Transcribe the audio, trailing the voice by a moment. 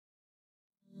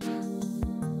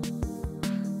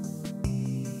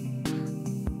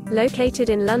Located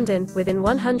in London, within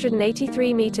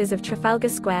 183 metres of Trafalgar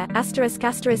Square,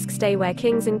 ***, stay where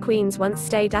kings and queens once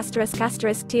stayed ***,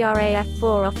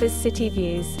 TRAF4 offers city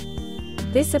views.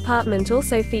 This apartment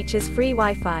also features free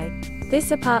Wi-Fi.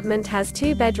 This apartment has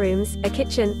 2 bedrooms, a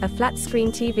kitchen, a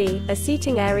flat-screen TV, a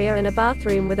seating area and a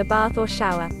bathroom with a bath or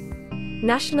shower.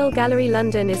 National Gallery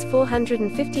London is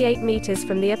 458 metres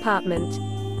from the apartment.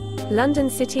 London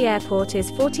City Airport is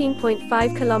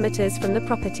 14.5 kilometres from the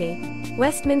property.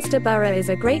 Westminster Borough is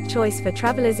a great choice for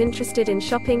travellers interested in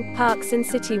shopping, parks and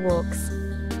city walks.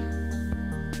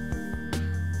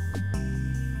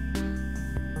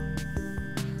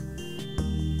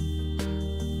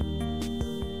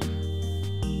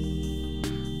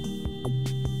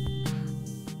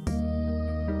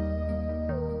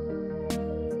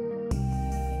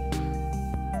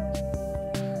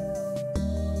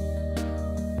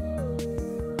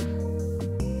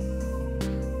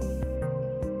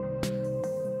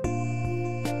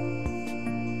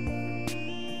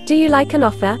 Do you like an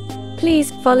offer?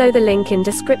 Please follow the link in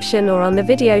description or on the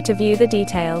video to view the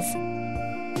details.